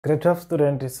Grade 12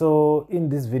 student, so in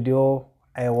this video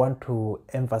I want to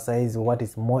emphasize what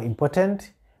is more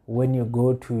important when you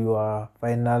go to your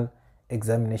final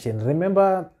examination.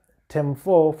 Remember, term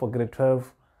 4 for grade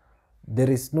 12,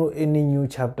 there is no any new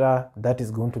chapter that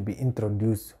is going to be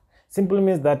introduced. Simply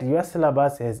means that your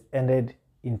syllabus has ended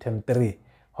in term 3.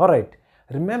 All right,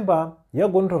 remember you're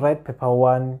going to write paper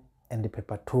 1 and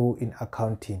paper 2 in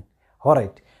accounting. All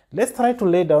right, let's try to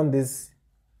lay down these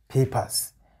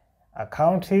papers.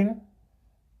 Accounting,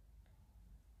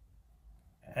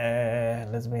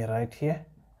 let me write here,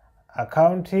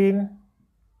 accounting,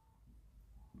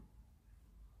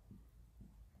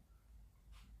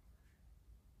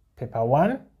 paper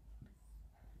 1,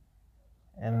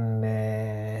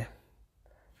 and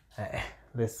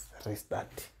let's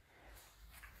restart.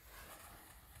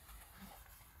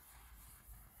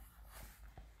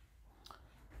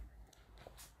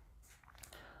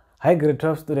 Hi grade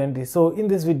 12 student, so in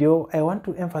this video I want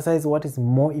to emphasize what is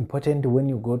more important when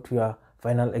you go to your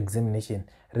final examination.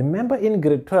 Remember, in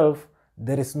grade 12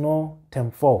 there is no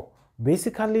term 4.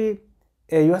 Basically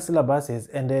your syllabus has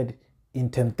ended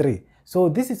in term 3. So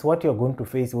this is what you're going to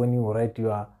face when you write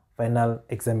your final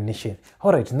examination.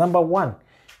 All right, number 1,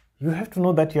 you have to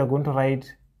know that you are going to write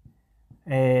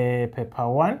paper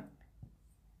 1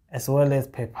 as well as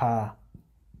paper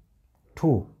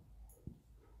 2.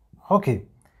 Okay,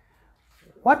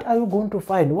 what are you going to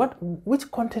find?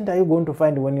 Which content are you going to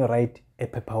find when you write a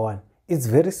paper 1? It's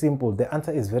very simple. The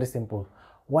answer is very simple.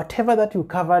 Whatever that you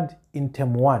covered in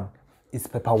term 1 is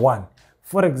paper 1.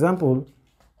 For example,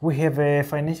 we have a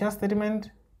financial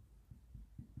statement.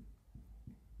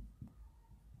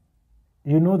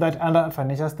 You know that under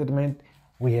financial statement,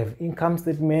 we have income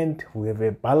statement, we have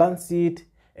a balance sheet,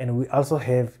 and we also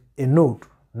have a note.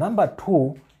 Number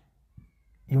 2,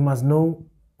 you must know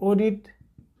audit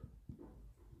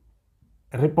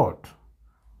report.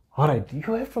 All right, you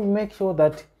have to make sure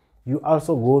that you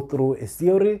also go through a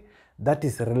theory that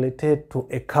is related to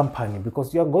a company,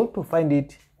 because you are going to find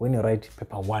it when you write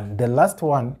paper 1. The last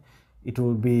one, it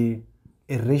will be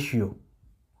a ratio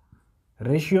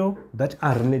that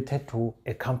are related to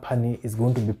a company is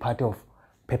going to be part of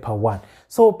paper 1.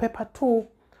 So paper 2,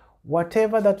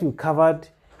 whatever that you covered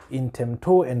in term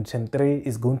 2 and term 3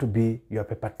 is going to be your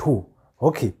paper 2.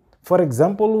 Okay, for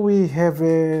example, we have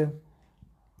a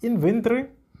inventory,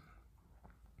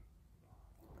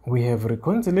 we have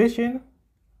reconciliation,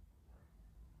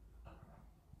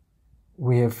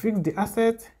 we have fixed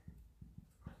assets.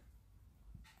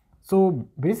 So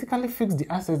basically fixed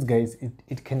assets, guys,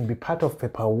 it can be part of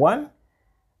paper 1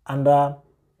 under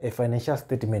a financial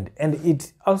statement, and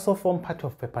it also form part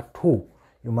of paper 2.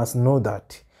 You must know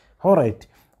that. All right,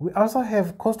 we also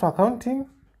have cost accounting,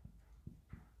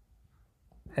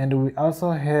 and we also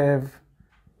have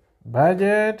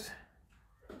budget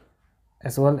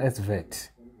as well as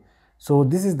VAT. So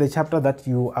this is the chapter that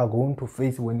you are going to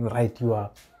face when you write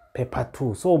your paper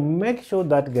 2. So make sure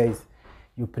that, guys,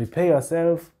 you prepare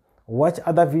yourself, watch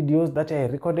other videos that I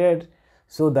recorded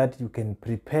so that you can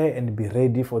prepare and be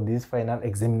ready for this final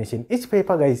examination. Each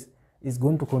paper, guys, is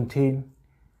going to contain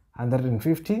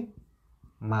 150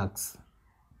 marks.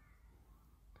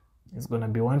 It's going to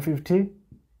be 150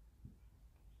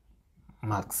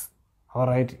 marks. All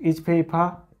right, each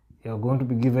paper you're going to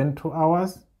be given 2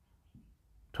 hours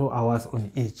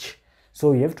on each.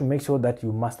 So you have to make sure that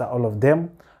you master all of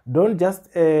them. Don't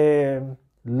just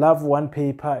love one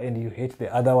paper and you hate the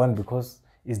other one because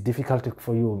it's difficult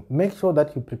for you. Make sure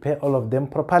that you prepare all of them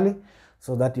properly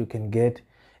so that you can get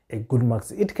a good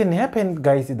marks. It can happen,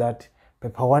 guys, that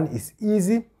paper 1 is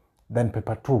easy than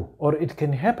paper 2, or it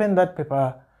can happen that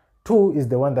paper 2 is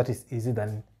the one that is easy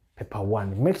than paper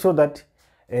 1. Make sure that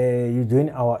you join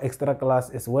our extra class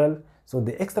as well. So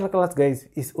the extra class, guys,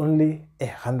 is only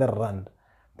 100 Rand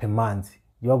per month.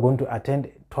 You are going to attend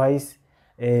twice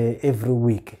every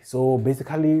week. So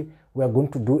basically we are going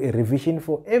to do a revision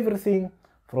for everything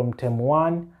from term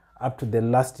 1 up to the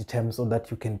last term so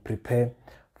that you can prepare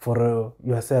for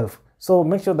yourself. So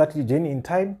make sure that you join in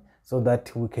time so that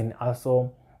we can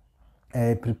also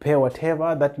prepare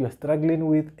whatever that you are struggling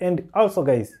with. And also,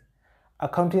 guys,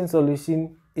 Accounting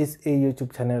Solution is a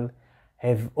YouTube channel,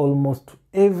 have almost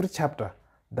every chapter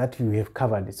that you have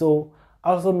covered. So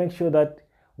also make sure that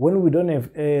when we don't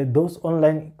have those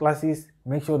online classes,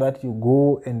 make sure that you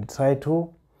go and try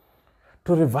to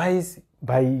revise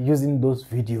by using those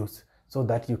videos so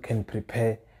that you can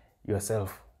prepare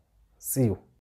yourself. See you.